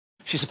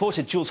She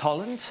supported Jules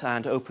Holland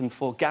and opened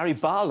for Gary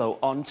Barlow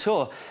on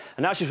tour.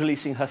 And now she's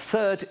releasing her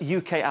third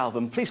UK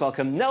album. Please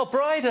welcome Nell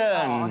Bryden.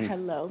 Oh,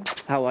 hello.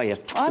 How are you?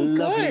 I'm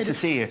Lovely good. to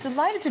see you.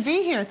 Delighted to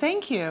be here.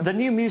 Thank you. The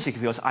new music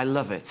of yours, I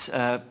love it.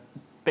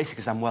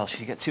 Basically, because I'm Welsh,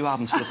 you get two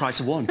albums for the price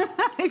of one.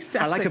 Exactly.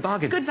 I like a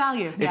bargain. It's good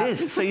value. It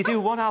is. So you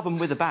do one album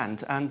with a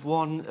band and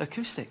one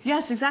acoustic.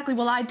 Yes, exactly.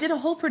 Well, I did a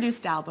whole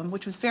produced album,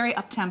 which was very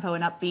up-tempo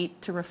and upbeat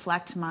to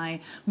reflect my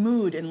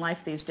mood in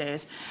life these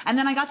days. And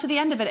then I got to the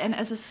end of it, and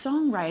as a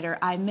songwriter,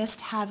 I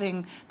missed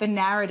having the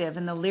narrative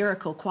and the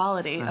lyrical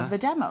quality of the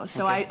demos.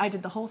 So I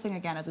did the whole thing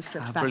again as a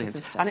stripped back brilliant.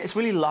 acoustic. And it's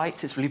really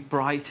light, it's really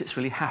bright, it's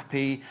really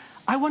happy.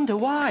 I wonder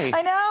why.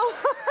 I know.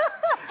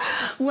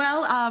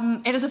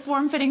 Well, it is a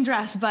form-fitting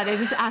dress, but it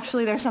is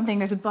actually, there's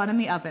a bun in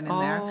the oven in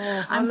there.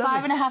 I'm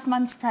 5.5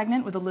 months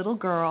pregnant with a little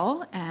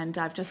girl, and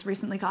I've just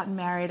recently gotten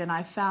married, and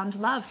I've found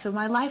love. So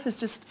my life has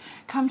just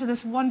come to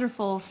this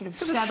wonderful, sort of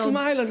settled,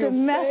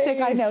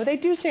 domestic, I know. They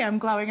do say I'm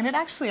glowing, and it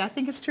actually, I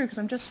think it's true, because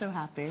I'm just so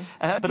happy.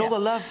 But all the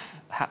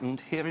love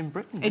happened here in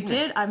Britain, didn't it? It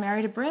did. I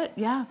married a Brit,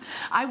 yeah.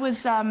 I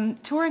was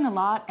touring a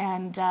lot,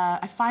 and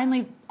I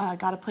finally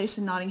got a place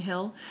in Notting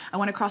Hill. I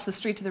went across the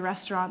street to the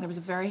restaurant. There was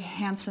a very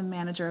handsome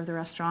manager of the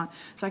restaurant,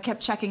 so I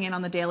kept checking in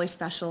on the daily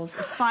specials.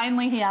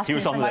 Finally, he asked me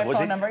for my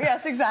phone number.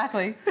 Yes,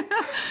 exactly.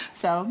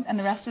 So, and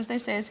the rest, as they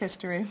say, is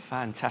history.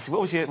 Fantastic.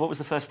 What was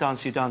the first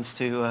dance you danced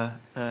to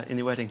in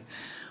your wedding?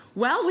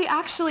 Well, we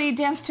actually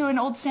danced to an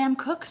old Sam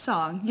Cooke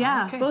song.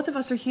 Yeah, both of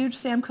us are huge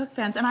Sam Cooke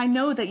fans, and I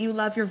know that you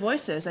love your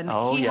voices, and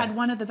he had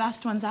one of the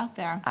best ones out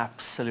there.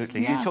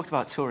 Absolutely. You talked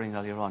about touring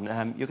earlier on.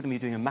 You're going to be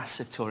doing a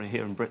massive tour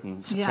here in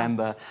Britain,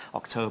 September,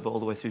 October, all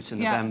the way through to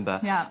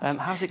November.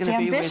 How's it going to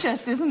be? It's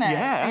ambitious, isn't it?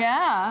 Yeah.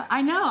 Yeah,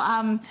 I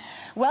know.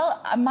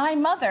 Well, my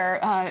mother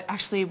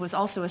actually was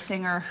also a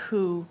singer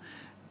who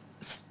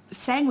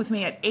sang with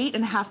me at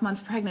 8.5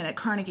 months pregnant at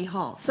Carnegie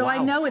Hall. So I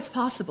know it's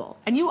possible.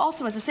 And you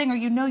also, as a singer,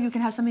 you know you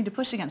can have something to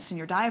push against in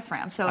your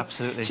diaphragm. So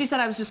she said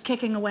I was just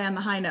kicking away on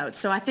the high notes.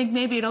 So I think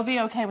maybe it'll be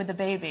okay with the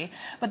baby.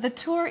 But the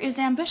tour is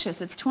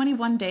ambitious. It's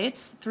 21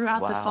 dates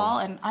throughout the fall,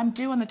 and I'm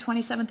due on the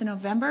 27th of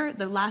November.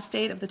 The last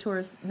date of the tour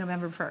is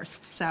November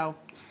 1st. So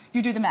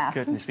you do the math.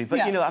 Goodness me.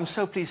 But, you know, I'm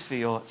so pleased for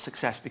your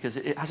success because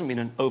it hasn't been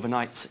an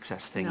overnight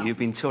success thing. No. You've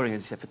been touring,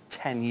 as you said, for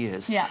 10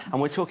 years. Yeah.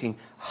 And we're talking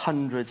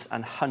hundreds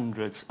and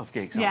hundreds of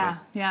gigs, aren't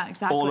we? Yeah,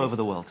 exactly. All over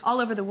the world. All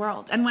over the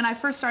world. And when I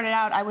first started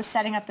out, I was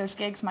setting up those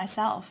gigs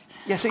myself.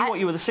 Yeah, so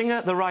you were the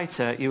singer, the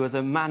writer, you were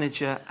the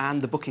manager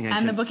and the booking agent.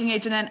 And the booking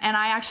agent. And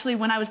I actually,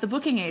 when I was the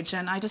booking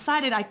agent, I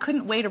decided I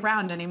couldn't wait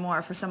around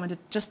anymore for someone to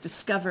just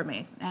discover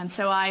me. And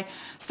so I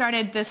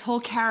started this whole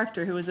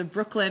character who was a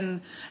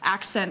Brooklyn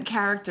accent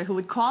character who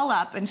would call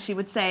up and she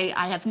would say,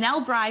 I have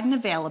Nell Bryden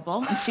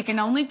available, and she can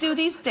only do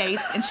these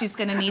dates, and she's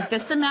going to need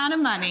this amount of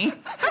money.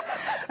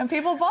 And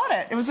people bought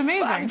it. It was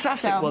amazing.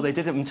 Fantastic. So, well, they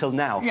did it until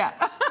now. Yeah.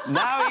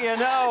 Now you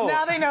know.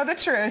 Now they know the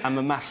truth. I'm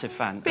a massive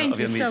fan of your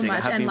music. Thank you so much,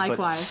 I have and been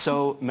likewise. For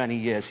so many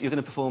years. You're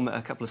going to perform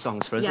a couple of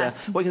songs for us.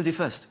 Yes. What are you going to do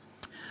first?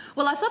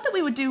 Well, I thought that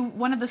we would do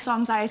one of the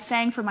songs I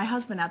sang for my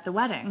husband at the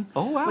wedding.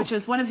 Oh, wow. Which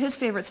is one of his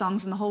favorite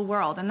songs in the whole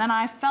world. And then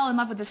I fell in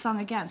love with this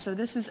song again. So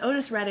this is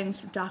Otis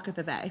Redding's Dock of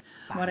the Bay.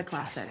 Fantastic. What a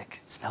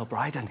classic. It's Nell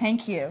Bryden.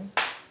 Thank you.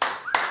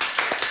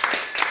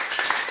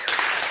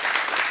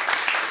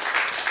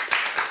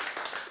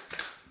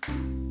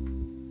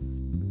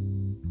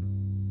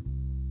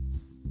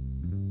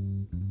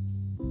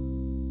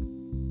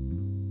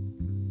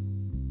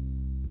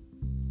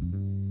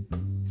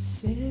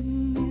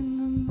 Sitting in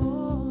the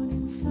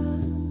morning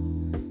sun,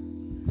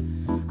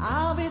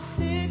 I'll be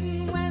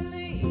sitting when the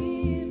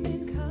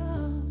evening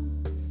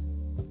comes,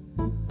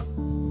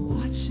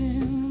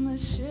 watching the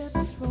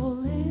ships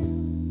roll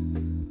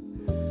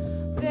in,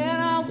 then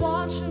I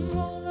watch them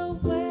roll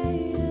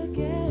away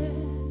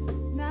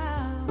again.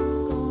 Now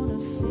I'm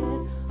gonna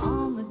sit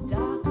on the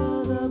dock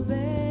of the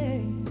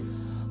bay,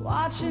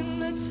 watching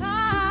the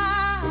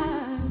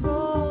tide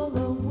roll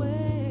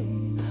away.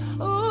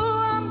 Oh,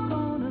 I'm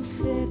gonna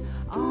sit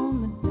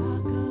on the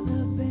dock of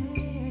the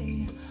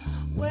bay,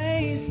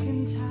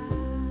 wasting time.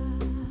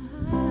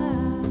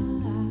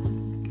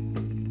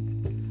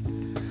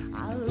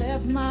 I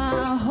left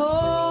my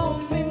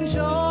home in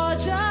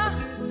Georgia,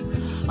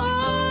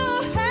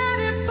 oh,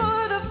 headed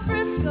for the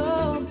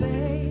Frisco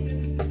Bay,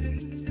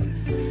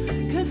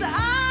 'cause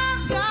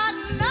I've got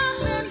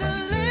nothing to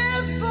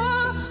live for.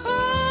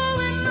 Oh,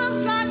 it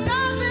looks like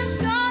nothing's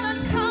gonna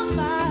come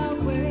my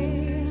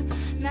way.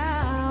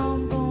 Now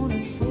I'm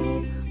gonna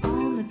sit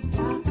on the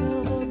dock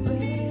of the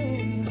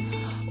bay,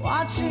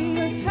 watching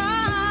the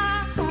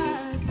tide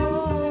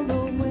roll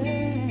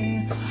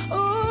away.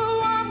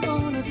 Oh, I'm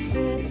gonna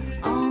sit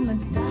on the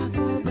dock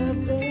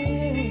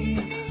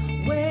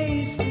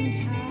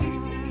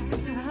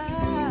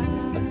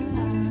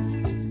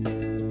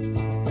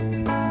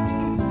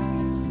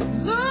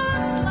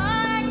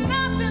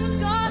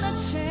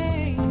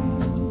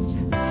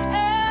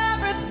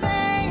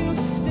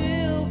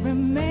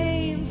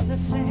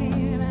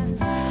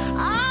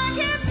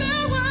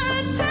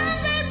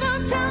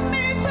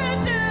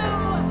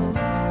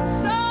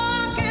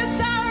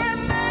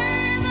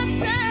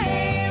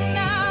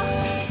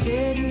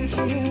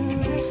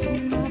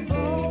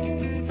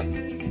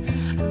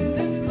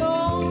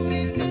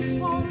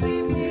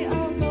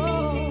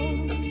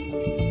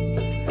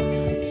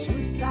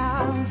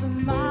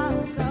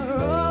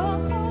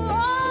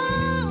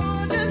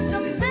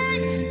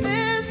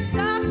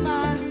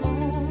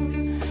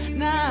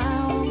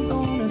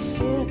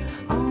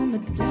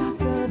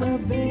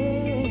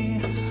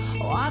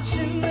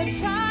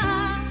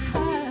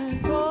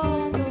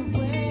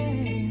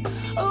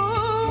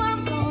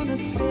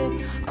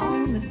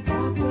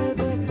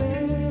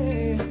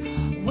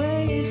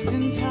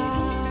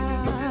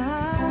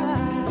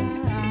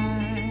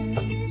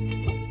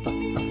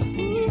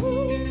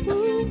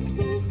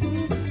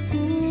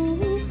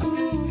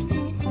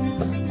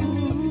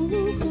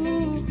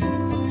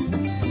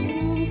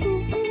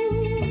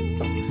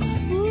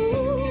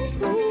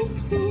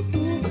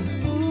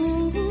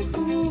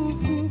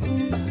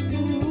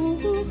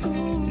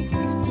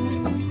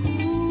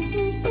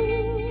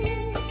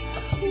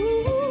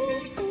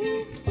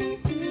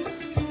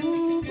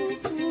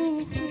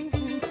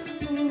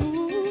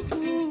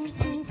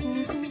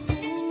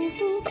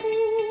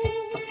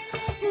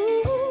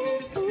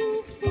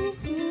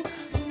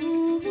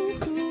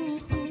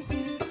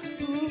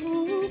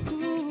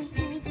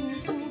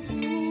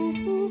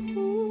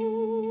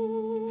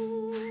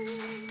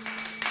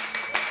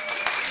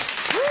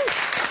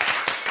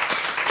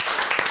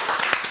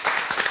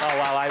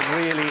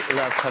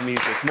Love her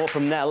music. More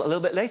from Nell a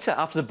little bit later.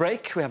 After the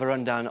break, we have a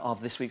rundown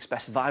of this week's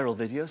best viral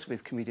videos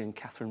with comedian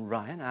Catherine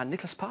Ryan. And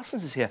Nicholas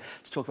Parsons is here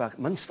to talk about,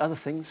 amongst other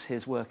things,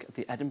 his work at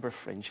the Edinburgh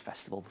Fringe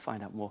Festival. We'll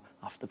find out more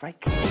after the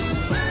break.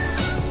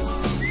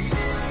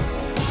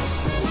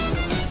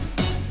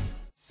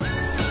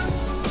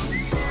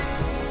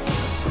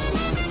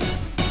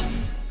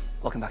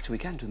 Welcome back to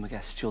Weekend with my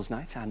guests Jules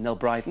Knight and Nell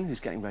Bryden, who's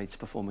getting ready to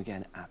perform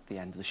again at the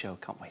end of the show.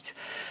 Can't wait.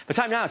 But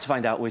time now to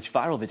find out which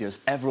viral videos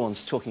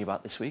everyone's talking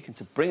about this week, and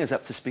to bring us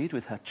up to speed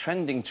with her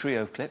trending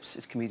trio of clips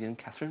is comedian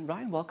Catherine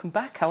Ryan. Welcome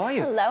back. How are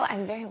you? Hello,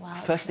 I'm very well.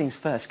 First things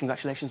first,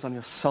 congratulations on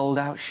your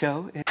sold-out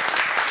show.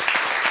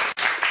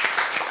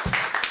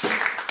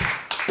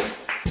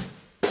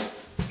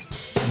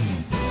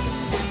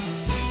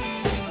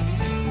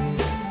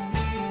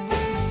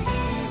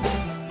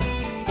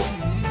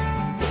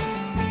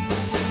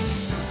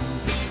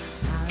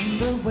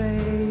 The way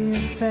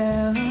it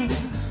fell,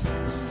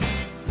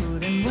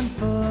 putting one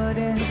foot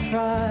in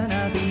front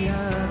of the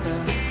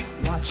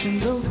other, watching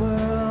the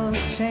world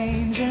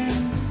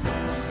changing,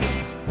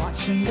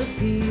 watching the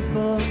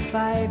people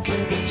fight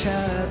with each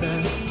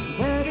other.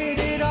 Where did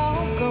it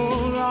all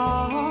go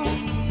wrong?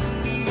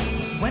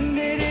 When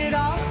did it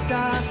all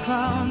start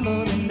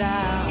crumbling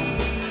down?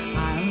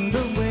 I'm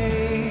the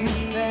way it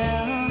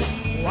fell.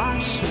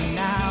 Watch me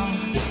now,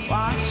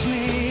 watch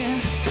me.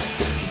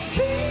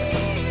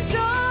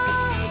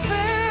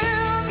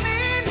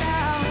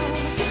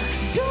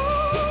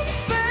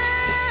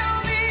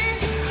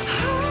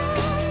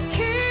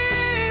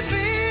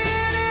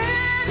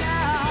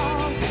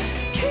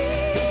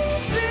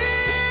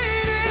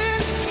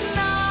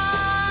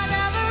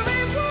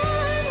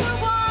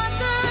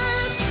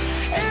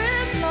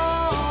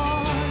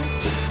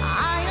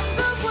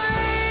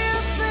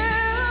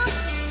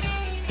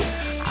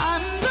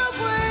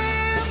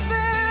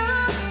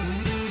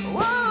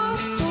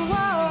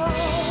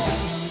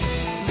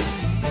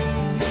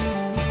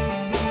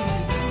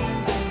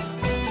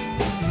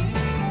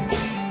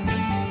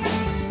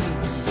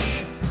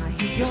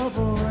 Your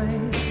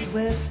voice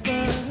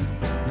whisper,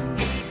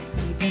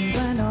 even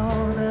when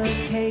all the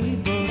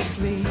cables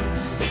sleep.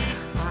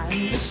 I'm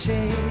the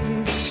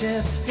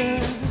shapeshifter,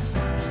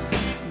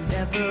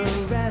 never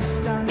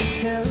rest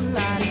until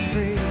I'm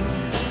free.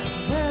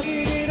 Where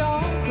did it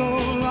all go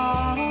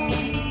wrong?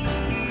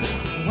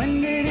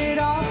 When did it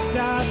all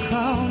start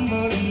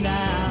crumbling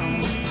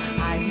down?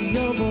 I hear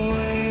your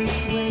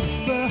voice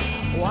whisper,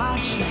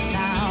 watch me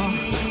now,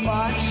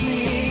 watch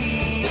me.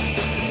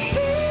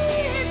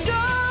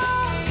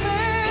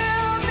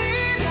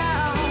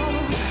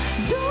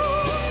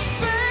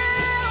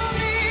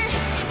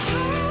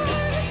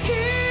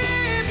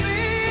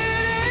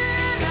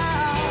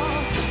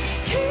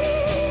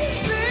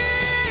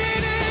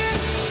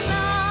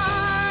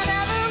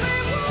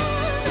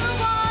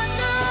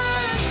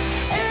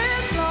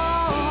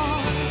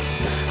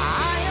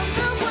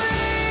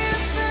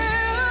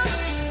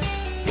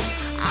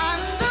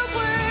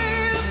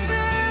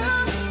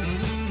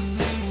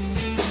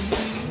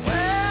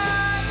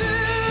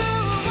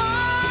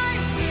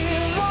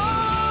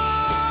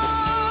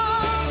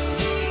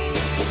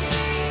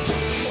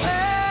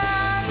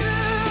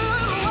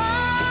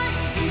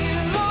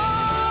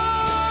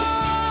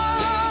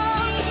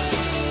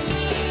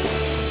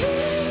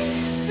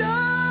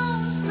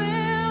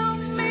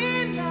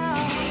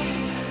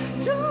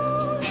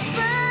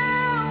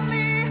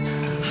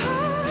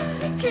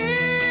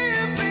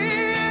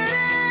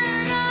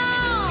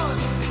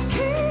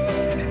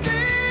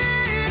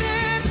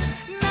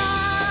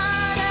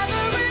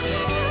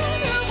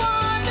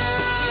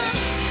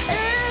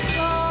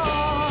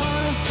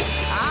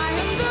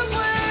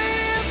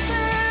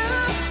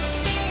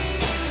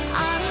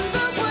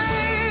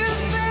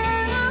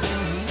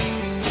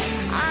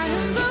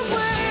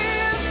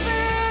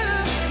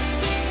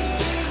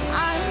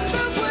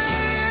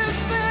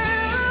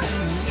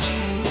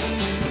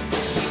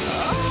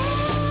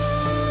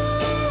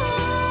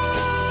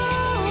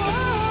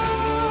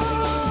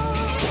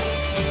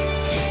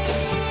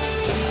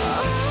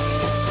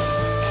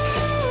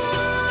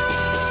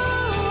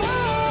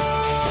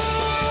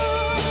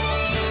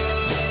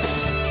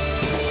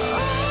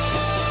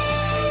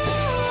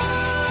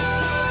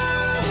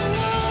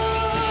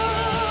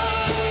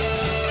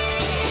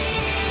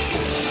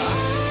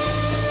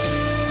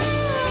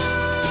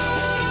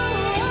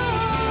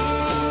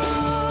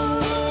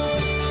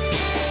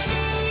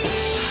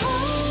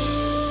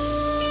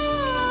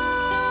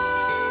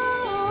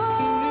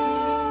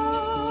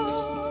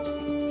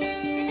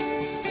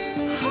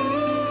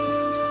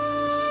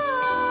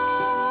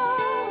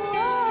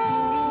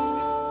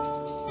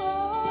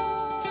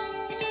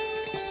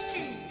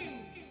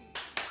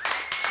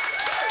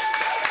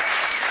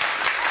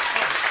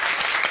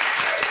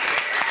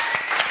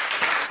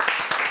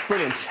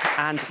 Brilliant.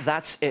 And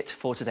that's it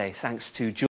for today. Thanks to Jules.